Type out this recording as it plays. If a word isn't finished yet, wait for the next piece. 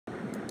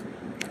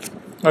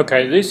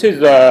Okay, this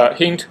is a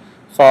hint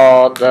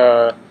for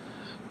the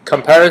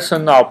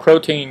comparison of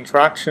protein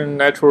interaction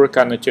network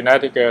and the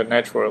genetic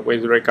network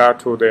with regard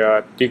to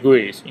their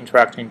degrees,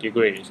 interaction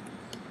degrees.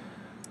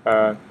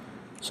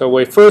 So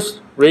we first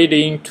read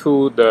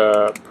into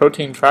the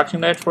protein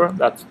interaction network,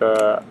 that's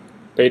the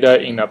data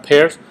in a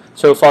pairs.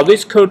 So for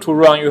this code to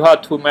run, you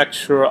have to make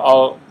sure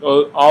all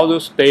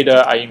those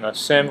data are in the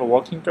same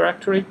working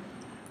directory.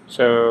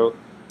 So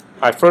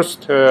I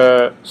first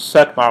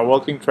set my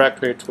working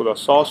directory to the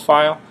source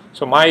file.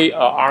 So my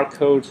R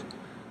code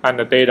and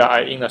the data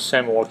are in the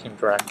same working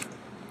directory.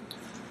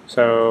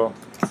 So,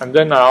 and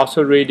then I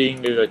also read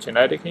into the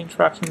genetic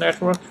interaction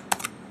network.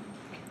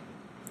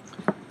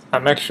 I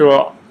make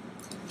sure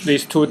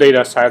these two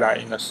data sets are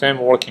in the same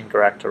working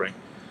directory.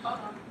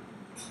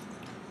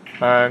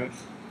 And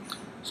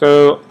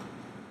so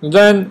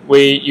then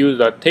we use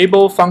the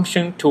table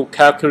function to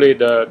calculate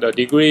the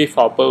degree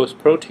for both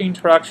protein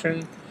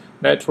interaction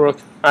network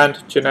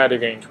and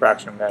genetic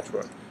interaction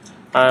network.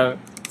 And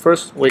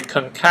first we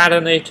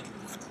concatenate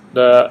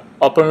the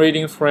open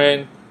reading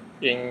frame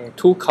in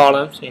two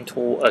columns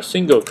into a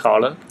single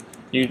column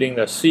using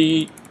the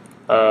C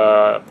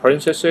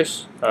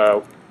parenthesis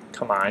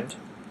command.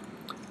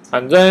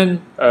 And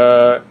then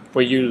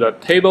we use the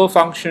table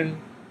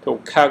function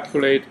to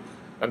calculate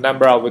the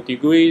number of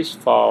degrees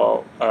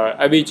for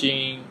every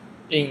gene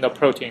in the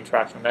protein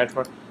interaction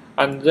network.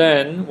 And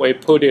then we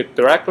put it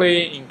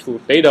directly into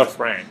data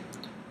frame.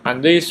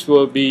 And this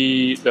will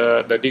be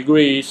the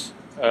degrees,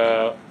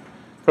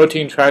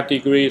 protein interaction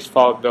degrees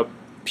for the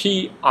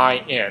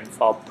PIN,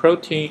 for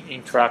protein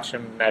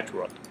interaction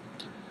network.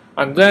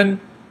 And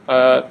then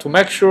to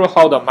make sure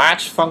how the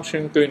match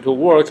function is going to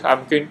work,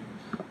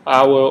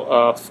 I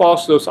will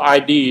force those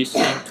IDs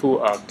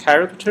into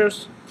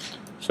characters.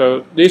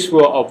 So this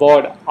will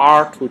avoid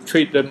R to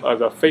treat them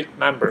as a fake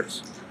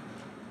numbers.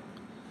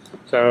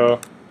 So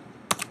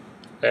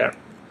there.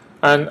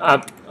 And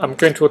I'm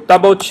going to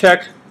double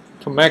check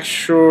to make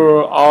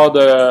sure all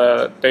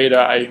the data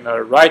are in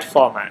the right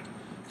format.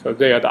 So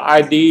there, the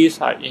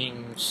IDs are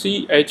in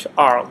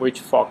CHR,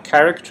 which for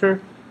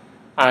character,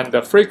 and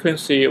the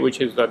frequency, which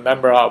is the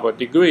number of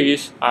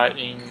degrees, are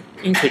in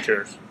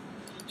integers.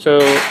 So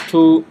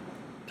to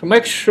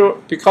make sure,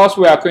 because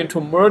we are going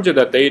to merge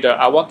the data,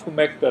 I want to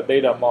make the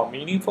data more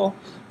meaningful.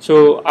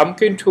 So I'm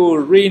going to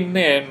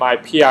rename my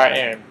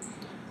PIN.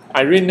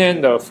 I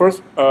rename the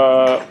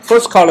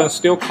first column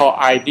still called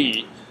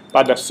ID,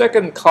 but the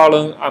second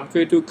column I'm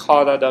going to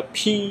call that the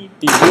P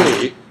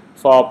degree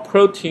for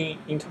protein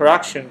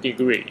interaction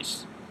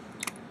degrees.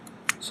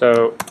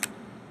 So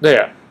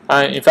there.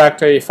 And in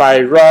fact, if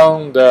I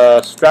run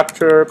the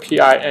structure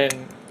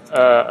PIN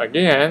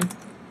again,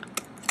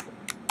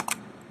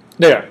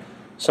 there.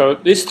 So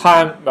this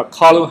time the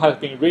column has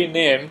been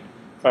renamed.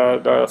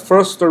 The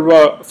first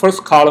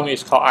column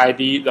is called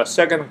ID. The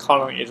second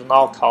column is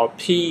now called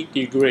P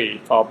degree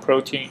for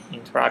protein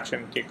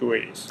interaction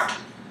degrees.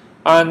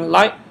 And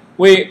like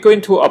we're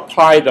going to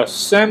apply the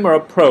same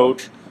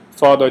approach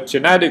for the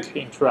genetic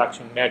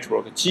interaction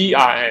network,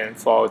 GIN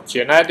for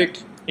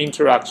genetic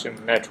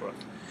interaction network.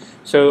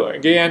 So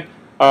again,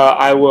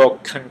 I will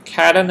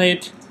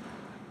concatenate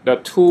the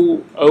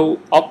two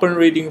open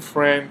reading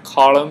frame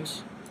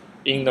columns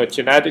in the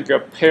genetic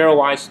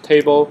pairwise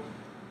table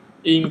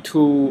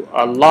into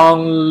a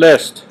long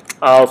list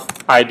of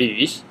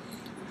IDs,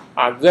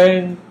 and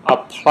then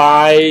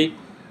apply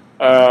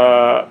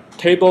a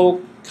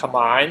table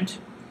command,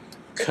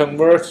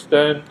 convert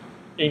them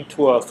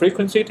into a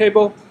frequency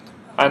table,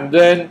 and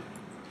then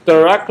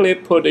directly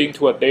put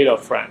into a data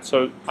frame.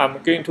 So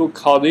I'm going to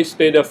call this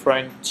data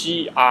frame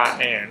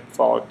GIN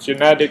for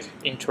genetic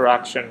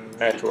interaction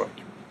network.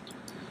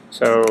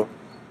 So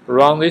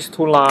run these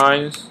two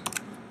lines.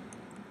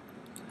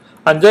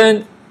 And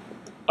then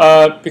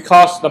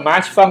because the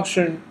match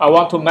function, I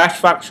want the match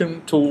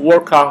function to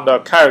work on the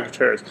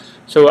characters.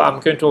 So I'm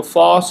going to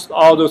force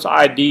all those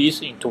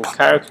IDs into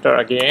character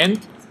again.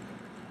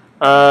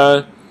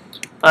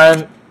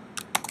 And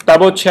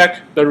double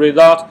check the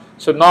result.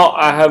 So now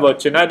I have a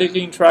genetic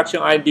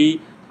interaction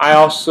ID. I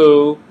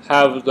also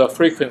have the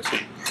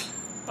frequency.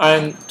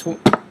 And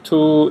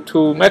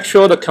to make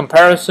sure the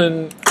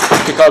comparison,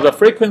 because the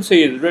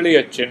frequency is really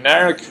a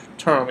generic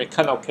term, it's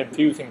kind of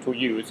confusing to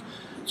use.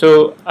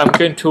 So I'm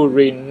going to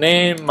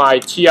rename my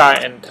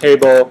GIN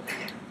table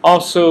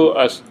also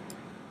as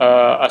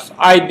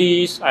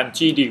IDs and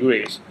G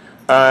degrees.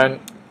 And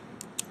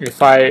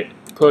if I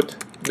put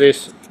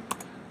this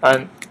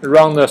and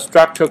run the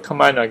structure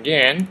command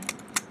again,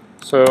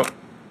 so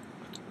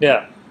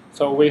yeah,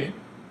 so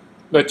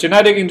the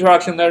genetic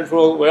interaction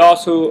network we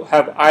also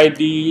have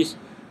IDs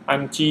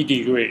and G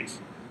degrees.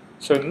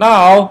 So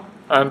now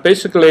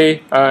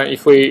basically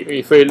if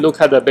we look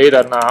at the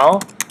data now,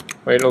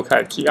 we look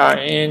at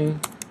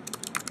GIN.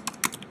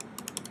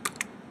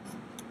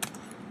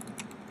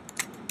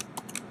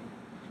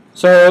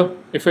 So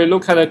if we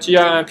look at the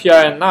GIN and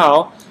PIN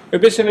now, we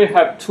basically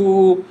have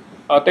two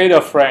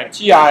data frames.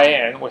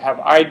 GIN, we have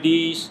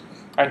IDs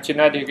and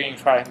genetic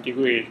interaction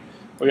degrees.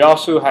 We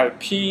also have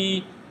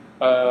P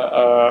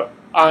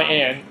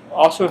GIN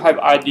also have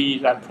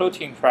IDs and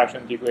protein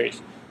interaction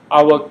degrees.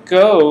 Our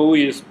goal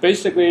is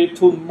basically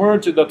to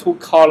merge the two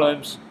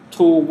columns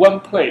to one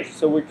place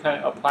so we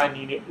can apply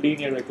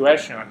linear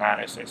regression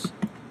analysis.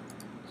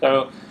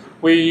 So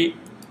we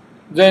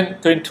then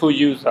going to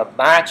use a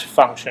match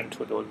function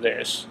to do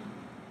this.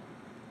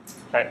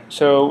 Right.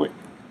 So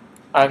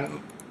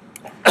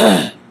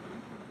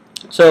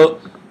so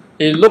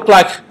it looked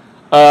like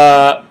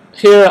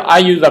here I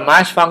use a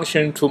match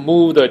function to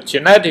move the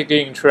genetic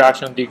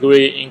interaction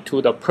degree into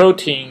the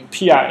protein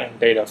PIN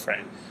data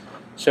frame.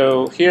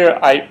 So here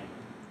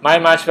my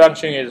match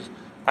function is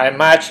I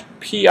match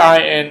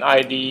PIN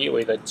ID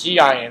with a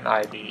GIN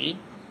ID.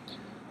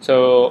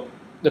 So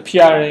the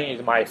PIN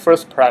is my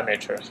first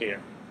parameter here,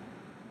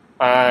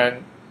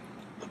 and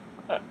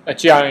a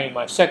GIN is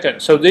my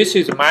second. So this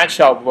is a match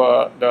of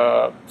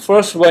the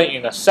first one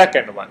in the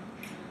second one.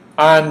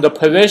 And the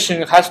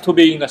position has to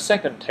be in the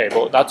second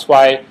table. That's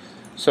why,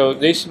 so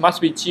this must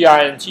be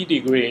GIN G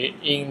degree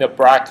in the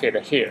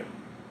bracket here.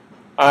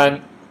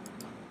 And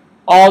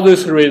all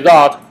this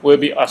result will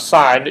be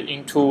assigned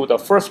into the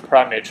first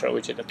parameter,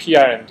 which is the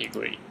PIN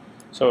degree.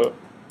 So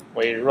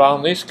we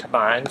run this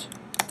command.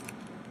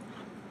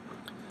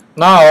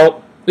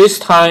 Now, this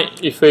time,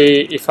 if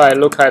I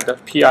look at the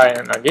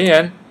PIN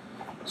again,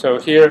 so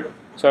here,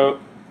 so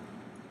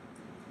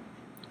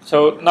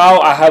now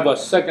I have a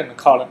second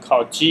column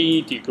called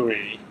G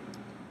degree,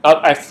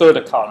 not a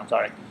third column,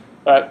 sorry.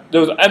 But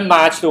those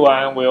unmatched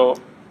one will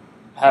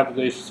have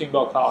this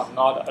symbol called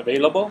not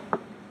available.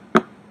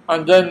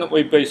 And then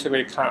we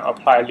basically can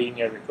apply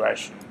linear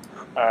regression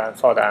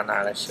for the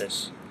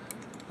analysis.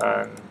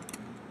 And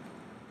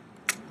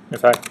in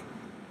fact,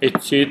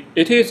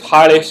 it is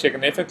highly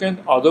significant,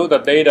 although the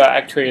data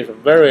actually is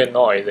very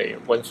noisy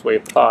once we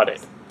plot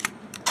it.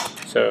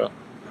 So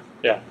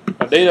yeah,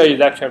 the data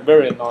is actually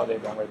very noisy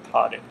when we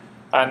plot it.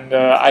 And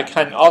I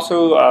can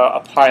also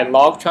apply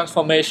log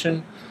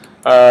transformation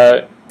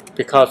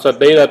because the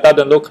data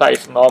doesn't look like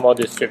its normal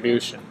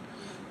distribution.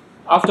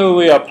 After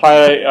we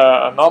apply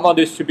a normal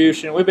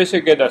distribution, we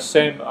basically get the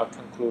same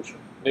conclusion.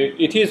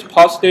 It is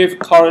positive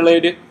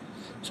correlated,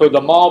 so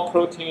the more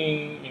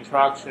protein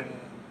interaction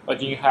a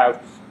gene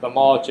have, the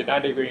more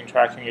genetic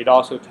interaction it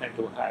also tends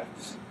to have.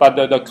 But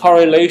the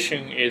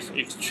correlation is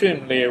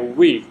extremely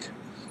weak.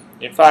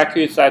 In fact,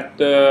 it's at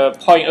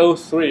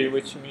 0.03,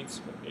 which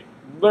means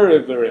very,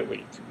 very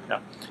weak. Yeah.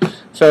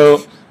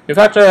 So, in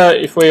fact,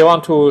 if we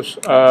want to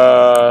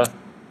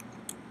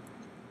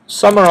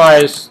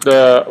summarize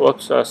the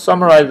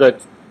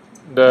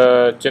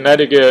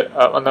genetic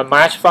on the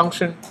match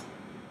function,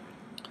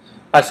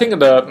 I think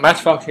the match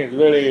function is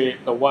really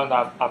the one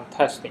I'm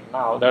testing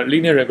now. The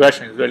linear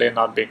regression is really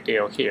not a big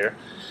deal here.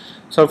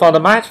 So for the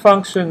match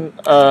function,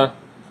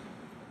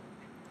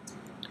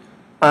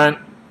 and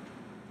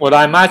what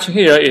I match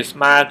here is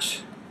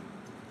match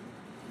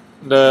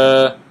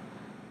the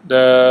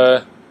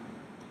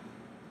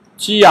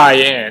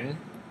GIN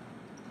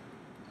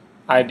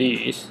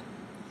IDs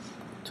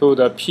to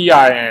the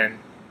PIN.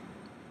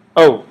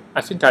 Oh,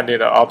 I think I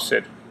did the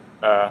opposite.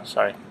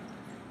 Sorry.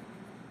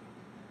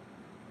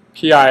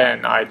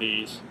 PIN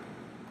IDs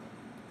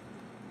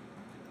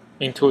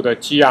into the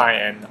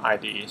GIN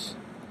IDs.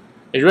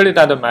 It really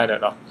doesn't matter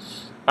though.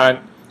 And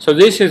so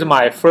this is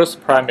my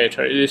first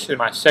parameter. This is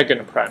my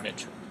second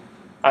parameter.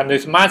 And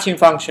this matching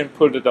function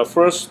put the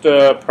first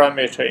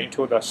parameter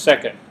into the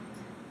second.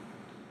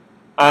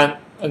 And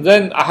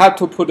then I have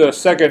to put the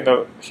second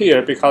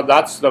here because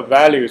that's the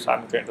values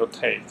I'm going to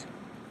take.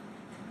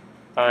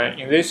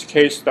 In this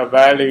case, the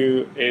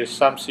value is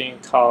something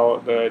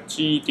called the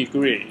G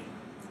degree.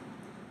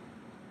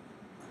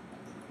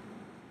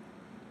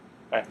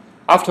 Right.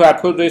 After I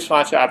put this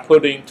much, I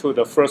put into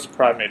the first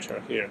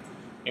parameter here.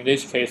 In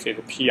this case, it's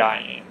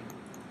PIN.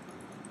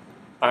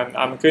 And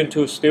I'm going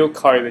to still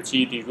call it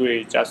G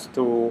degree just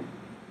to,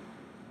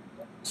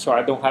 so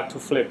I don't have to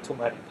flip too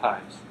many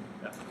times.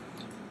 Yeah.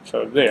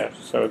 So there,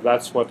 so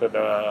that's what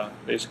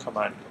this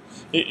command.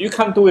 You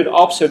can do it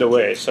opposite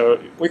way. So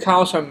we can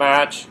also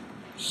match,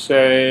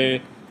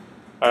 say,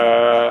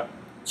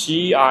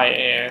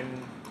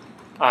 GIN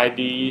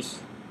IDs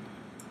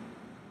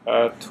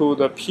to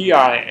the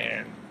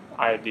PIN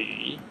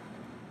ID.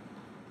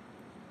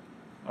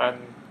 And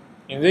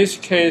in this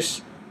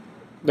case,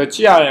 the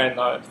GIN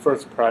is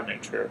first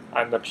parameter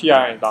and the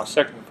PIN is our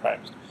second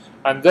parameter.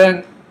 And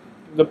then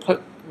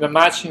the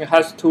matching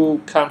has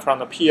to come from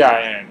the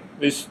PIN.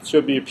 This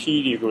should be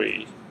P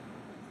degree.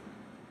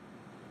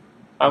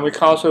 And we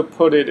can also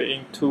put it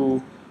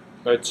into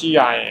the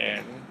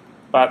GIN,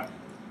 but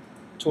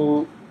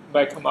to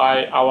make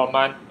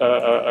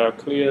our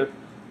clear,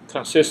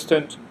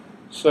 consistent,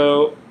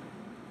 so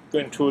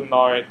going to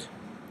now it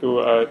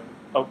to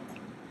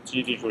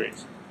G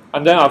degrees.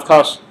 And then of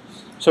course,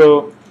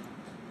 so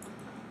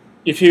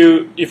if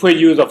we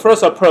use the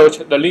first approach,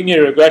 the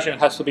linear regression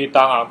has to be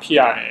done on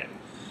PIN.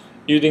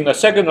 Using the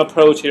second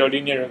approach, your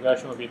linear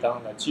regression will be done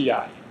on the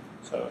GIN.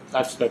 So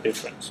that's the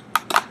difference.